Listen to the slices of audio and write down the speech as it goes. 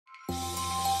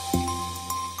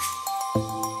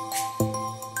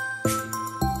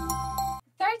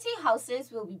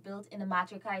houses will be built in the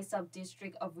Matarkai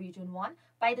sub-district of Region 1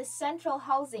 by the Central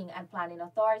Housing and Planning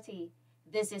Authority.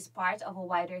 This is part of a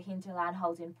wider Hinterland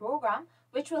Housing Programme,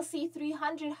 which will see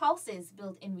 300 houses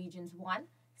built in Regions 1,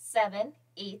 7,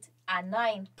 8, and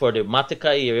 9. For the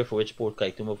Matarkai area, for which Port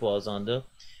Kaituma falls under,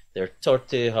 there are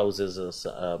 30 houses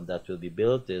that will be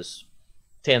built. There's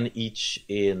 10 each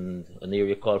in an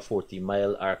area called 40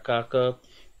 Mile, Arkaka,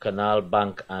 Canal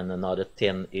Bank, and another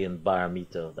 10 in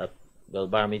Baramita.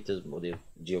 Baramita is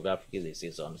geographically they say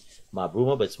it's on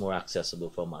Mabruma, but it's more accessible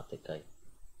for Matarkai.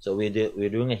 So we're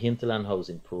doing a hinterland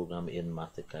housing program in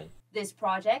Matarkai. This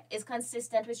project is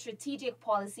consistent with strategic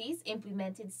policies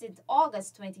implemented since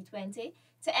August 2020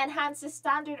 to enhance the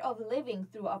standard of living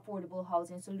through affordable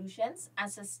housing solutions and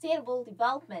sustainable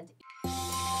development.